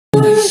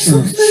How's it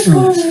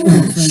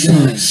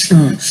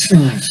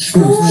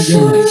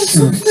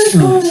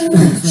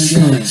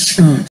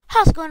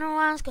going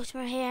on?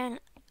 SkogsMurre here, and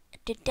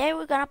today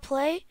we're gonna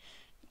play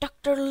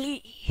Dr.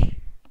 Lee.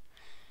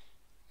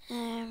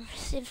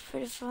 Seems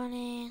pretty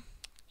funny.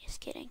 Just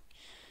kidding.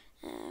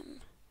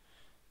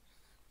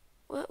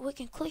 We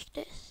can click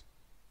this.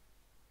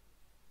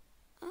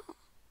 Oh,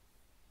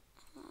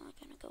 I'm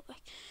gonna go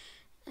back.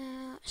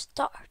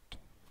 Start.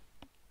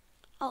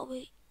 Oh,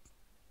 we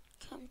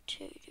come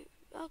to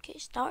okay,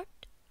 start.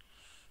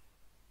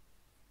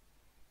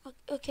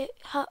 Okay,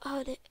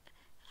 how did?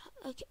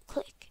 Okay,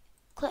 click.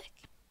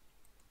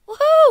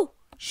 Woohoo!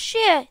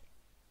 Shit!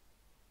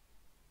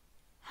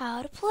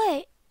 How to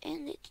play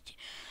and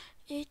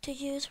need to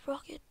use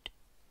rocket.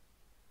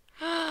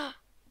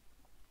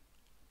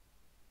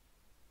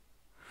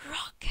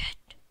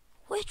 Rocket.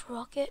 Which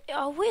rocket?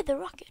 Oh, with the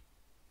rocket.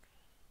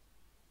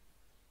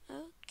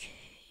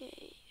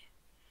 Okay.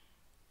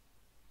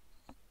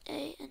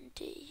 A and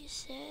D, you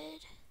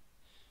said.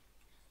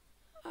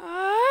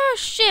 Oh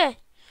shit!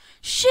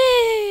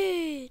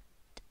 Shit!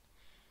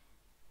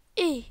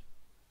 E.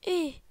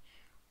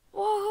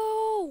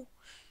 Whoa!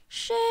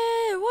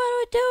 Shit! What are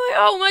we doing?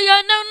 Oh my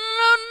god!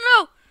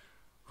 No!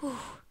 Whew.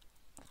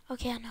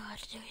 Okay, I know how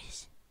to do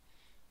this.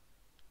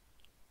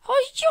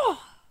 Oh yeah!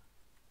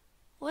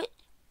 What?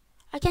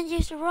 I can't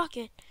use the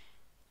rocket.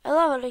 I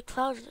love how the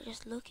clouds are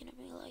just looking at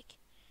me like,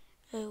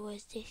 oh,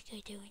 what's this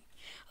guy doing?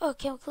 Oh,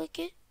 can we click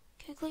it?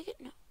 Can we click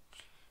it? No.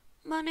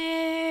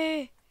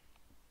 Money!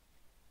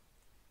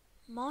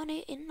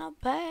 Money in the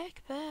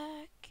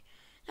backpack.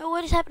 No,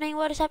 what is happening?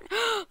 What is happening?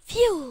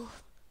 Fuel!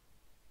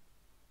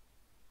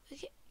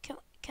 Okay, can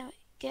we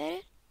get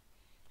it?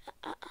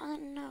 I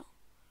don't know.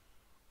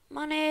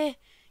 Money!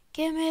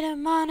 Give me the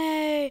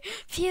money!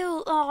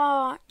 Fuel!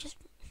 Oh, just...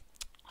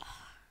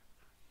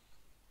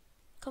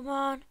 Come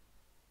on.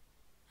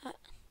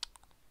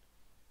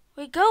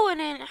 We're going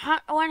in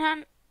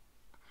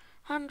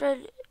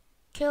 100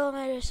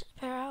 kilometers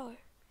per hour.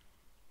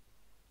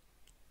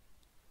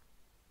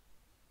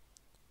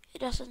 It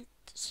doesn't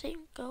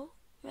seem go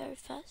very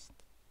fast.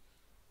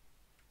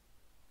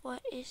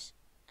 What is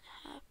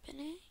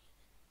happening?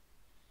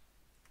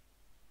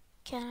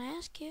 Can I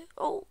ask you?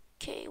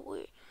 Okay,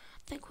 I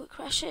think we're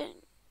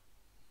crashing.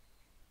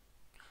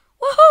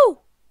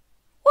 Woohoo!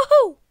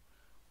 Woohoo!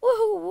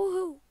 Woohoo!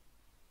 Woohoo!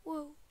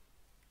 Whoa!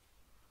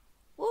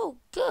 Whoa!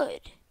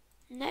 Good.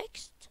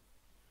 Next.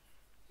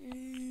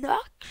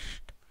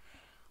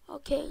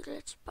 Okay,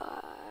 let's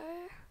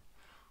buy.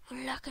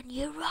 Unlock a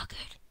new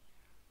rocket.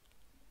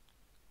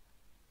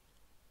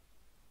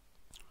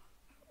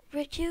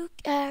 Reduce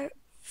air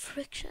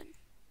friction.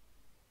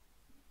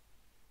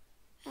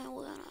 And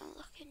we're gonna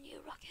unlock a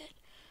new rocket.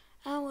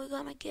 And we're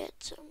gonna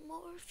get some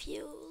more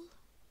fuel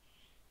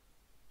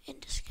in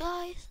the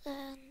skies.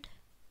 And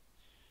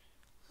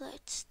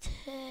let's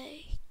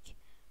take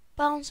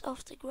bounce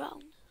off the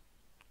ground.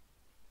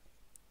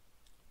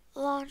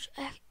 Launch.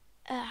 I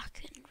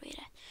couldn't read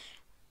it.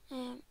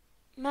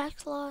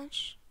 Max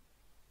launch.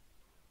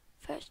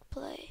 First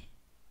play.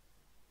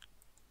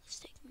 Let's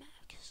take max.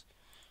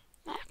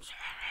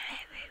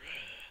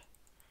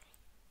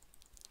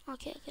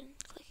 Okay, I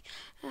couldn't click.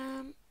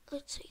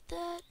 Let's take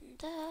that and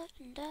that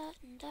and that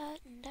and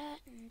that and that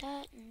and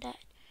that and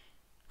that.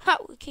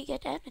 How we can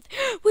get anything?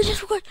 We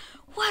just got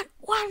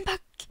one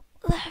buck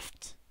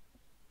left.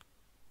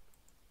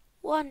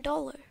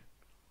 $1.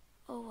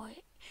 Oh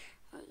wait,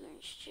 I'm gonna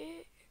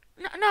shit.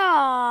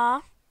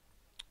 No.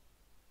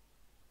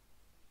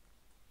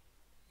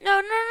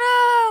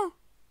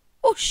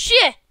 Oh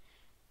shit.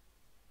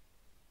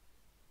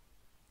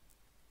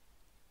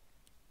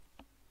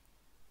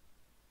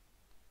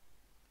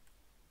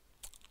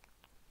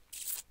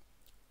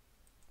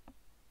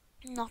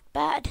 Not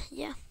bad,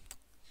 yeah.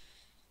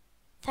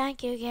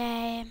 Thank you,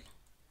 game.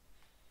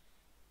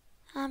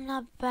 I'm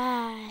not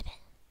bad.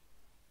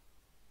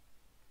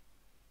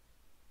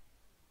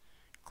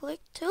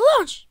 Click to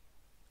launch.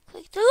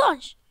 Click to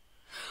launch.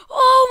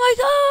 Oh my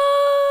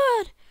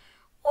god!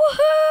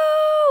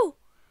 Woohoo!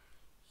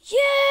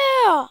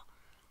 Yeah!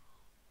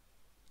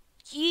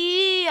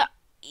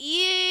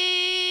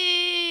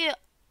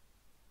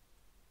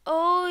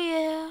 Oh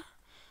yeah.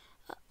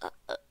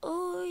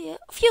 Oh yeah.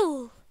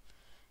 Fuel.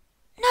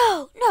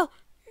 No.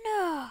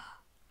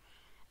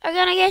 I'm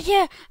gonna get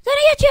you.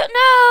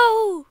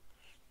 No!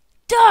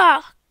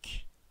 Duck.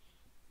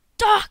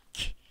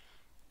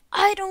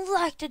 I don't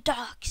like the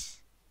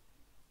ducks.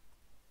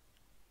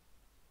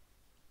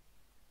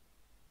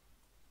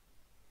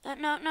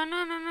 No.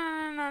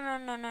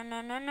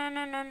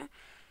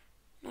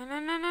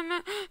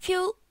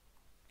 Fuel.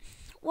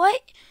 Why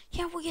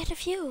can't we get a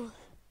fuel?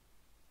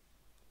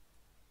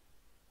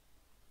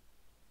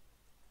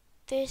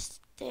 This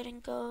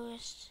didn't go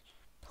as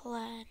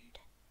planned.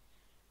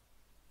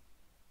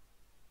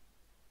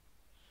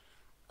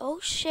 Oh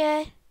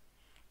shit.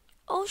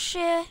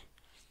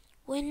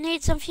 We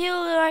need some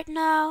fuel right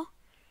now.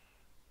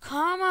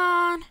 Come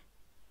on.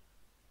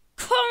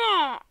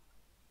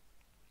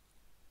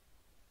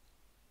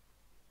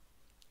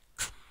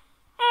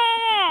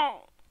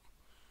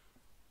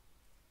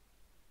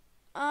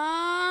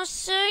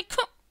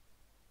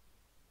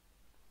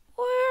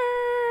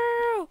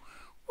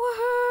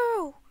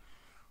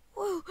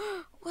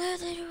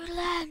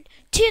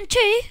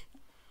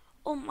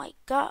 Oh my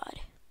god.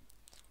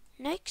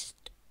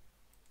 Next.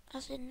 I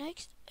said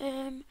next.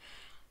 Can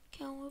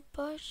we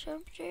buy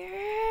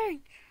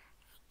something?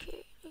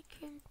 Okay, we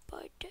can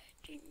buy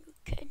that and you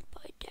can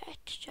buy that.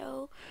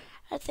 So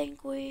I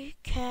think we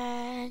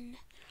can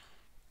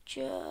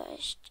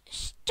just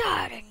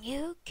start a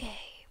new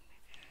game.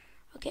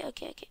 Okay.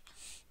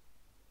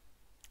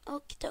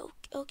 Okie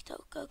doke.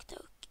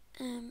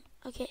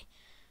 Okay.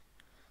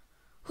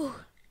 Whew.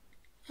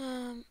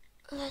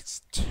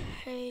 Let's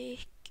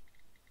take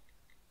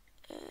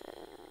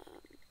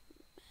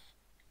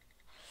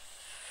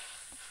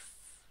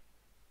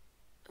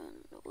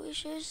we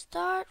should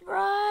start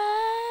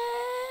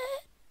right.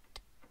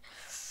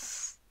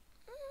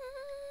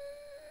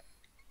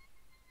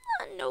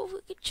 I know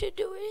we should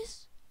do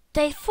this.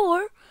 Day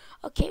 4.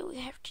 Okay, we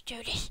have to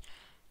do this.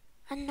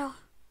 I know.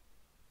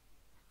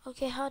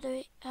 Okay, how do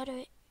we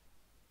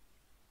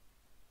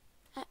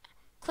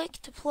click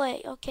to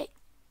play? Okay.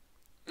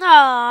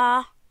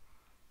 Ah,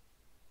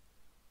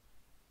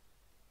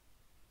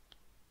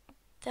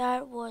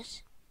 that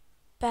was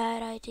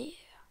bad idea.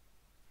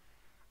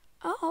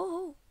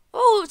 Oh,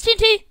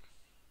 TNT!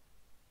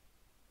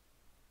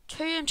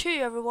 TNT,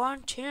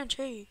 everyone,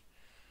 TNT.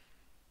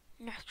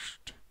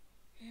 Next.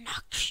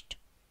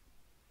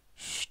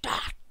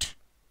 Start.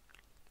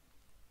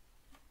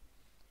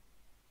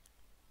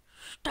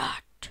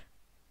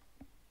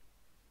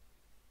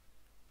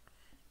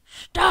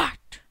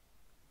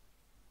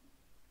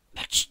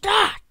 Let's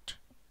start.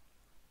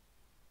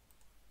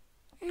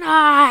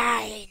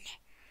 9.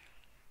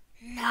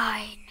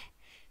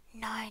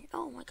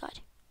 Oh my god.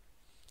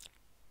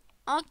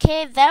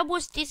 Okay, that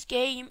was this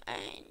game,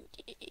 and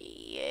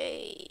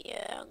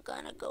yeah, I'm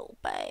gonna go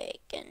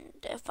back and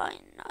find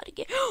another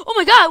game. Oh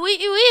my god, we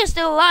are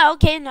still alive.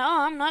 Okay,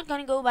 no, I'm not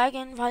gonna go back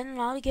and find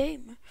another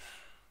game.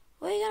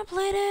 We're gonna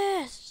play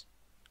this.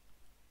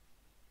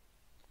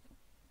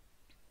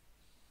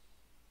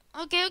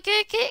 Okay.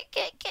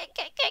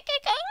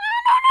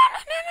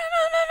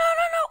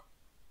 No.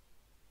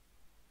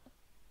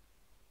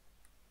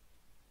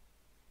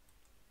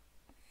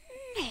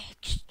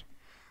 Next.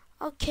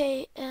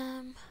 Okay,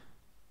 I'm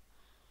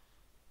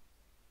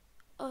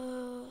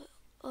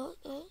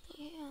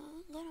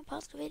gonna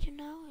pause the video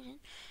now and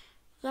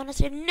I'm gonna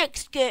say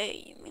next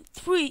game in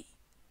 3,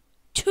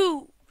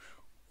 2,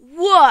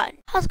 1.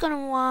 How's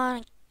gonna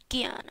want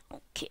again?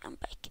 Okay, I'm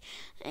back.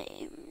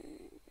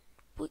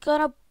 We're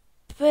gonna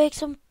bake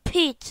some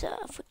pizza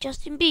for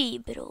Justin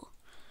Bieber.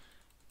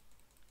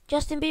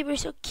 Justin Bieber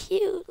is so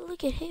cute.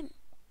 Look at him.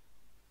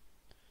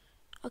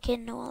 Okay,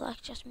 no one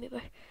likes Justin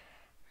Bieber.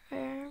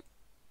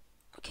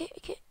 Okay.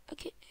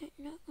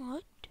 No,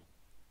 what?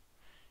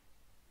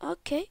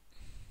 Okay.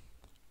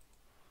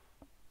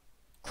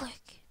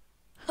 Click.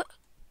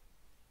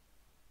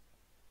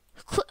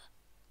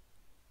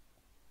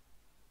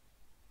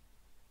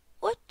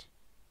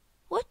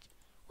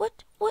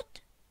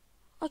 What?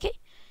 Okay.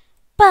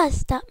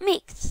 Pasta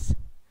mix.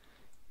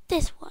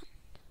 This one.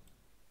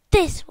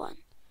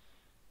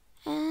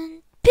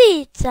 And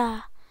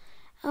pizza.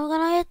 I'm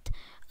gonna get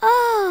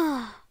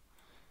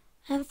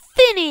and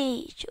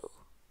finish.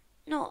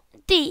 No,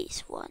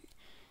 this one.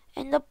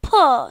 And the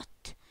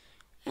pot.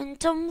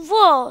 And some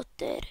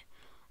water.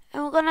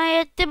 And we're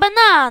gonna eat the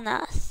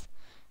bananas.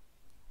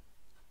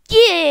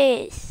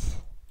 Yes!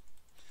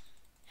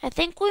 I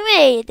think we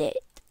made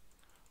it.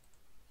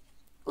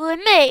 We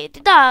made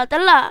it out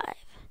alive.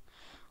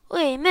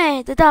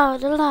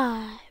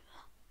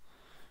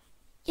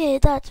 Yeah,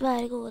 that's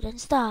very good. And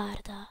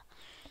starta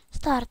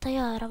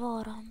göra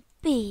våran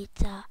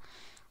pizza.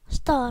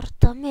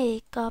 Starta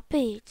make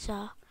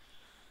pizza.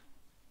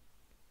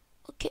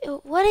 Okay,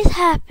 what is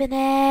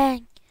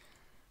happening?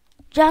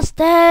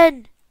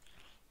 Justin!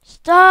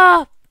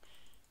 Stop!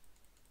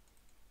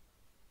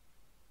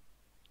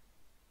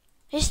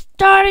 He's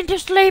starting to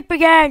sleep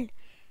again.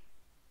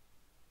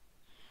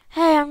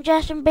 Hey, I'm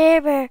Justin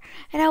Bieber,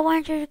 and I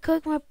want you to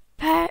cook my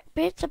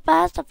pizza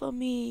pasta for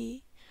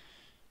me.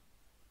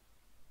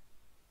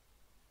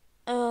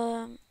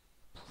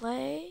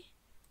 Play?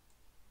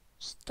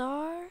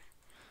 Star?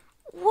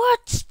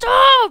 What?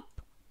 Stop!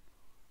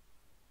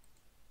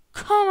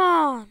 Come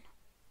on!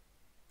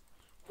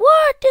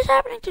 What is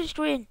happening to the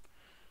screen?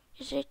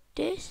 Is it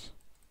this?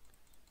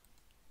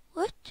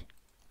 What?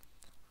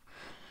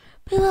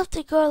 Peel off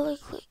the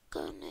garlic, click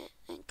on it,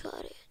 and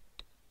cut it.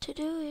 To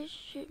do it,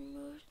 should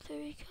move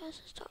 3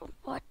 cast stop.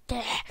 What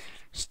the?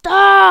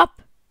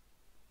 Stop!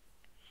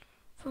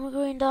 From a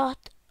green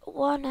dot,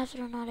 one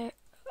after another.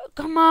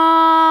 Come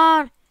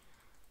on!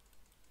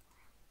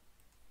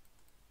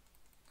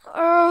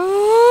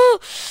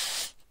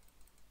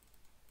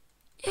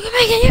 You can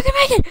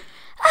make it!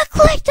 I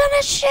clicked on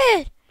that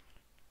shit!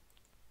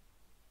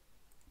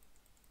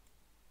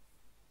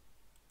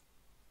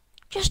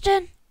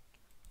 Justin!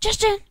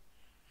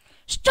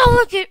 Stop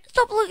looking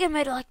at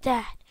me like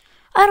that!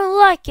 I don't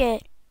like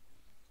it!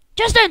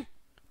 Justin!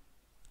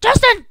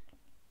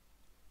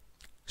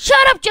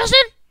 Shut up,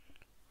 Justin!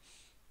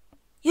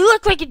 You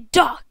look like a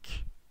duck!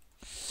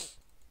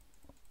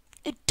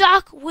 A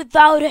duck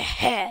without a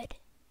head.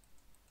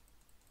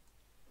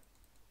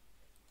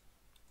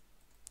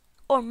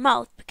 or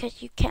mouth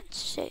because you can't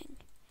sing.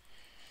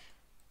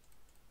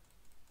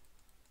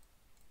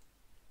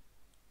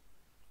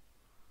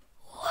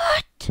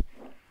 What?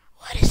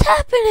 What is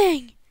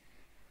happening?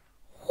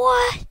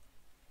 What?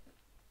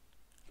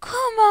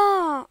 Come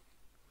on.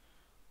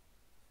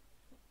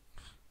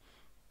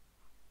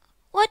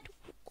 What?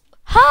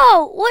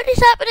 How? What is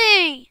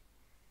happening?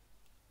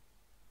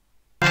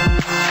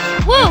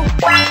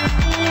 Whoa!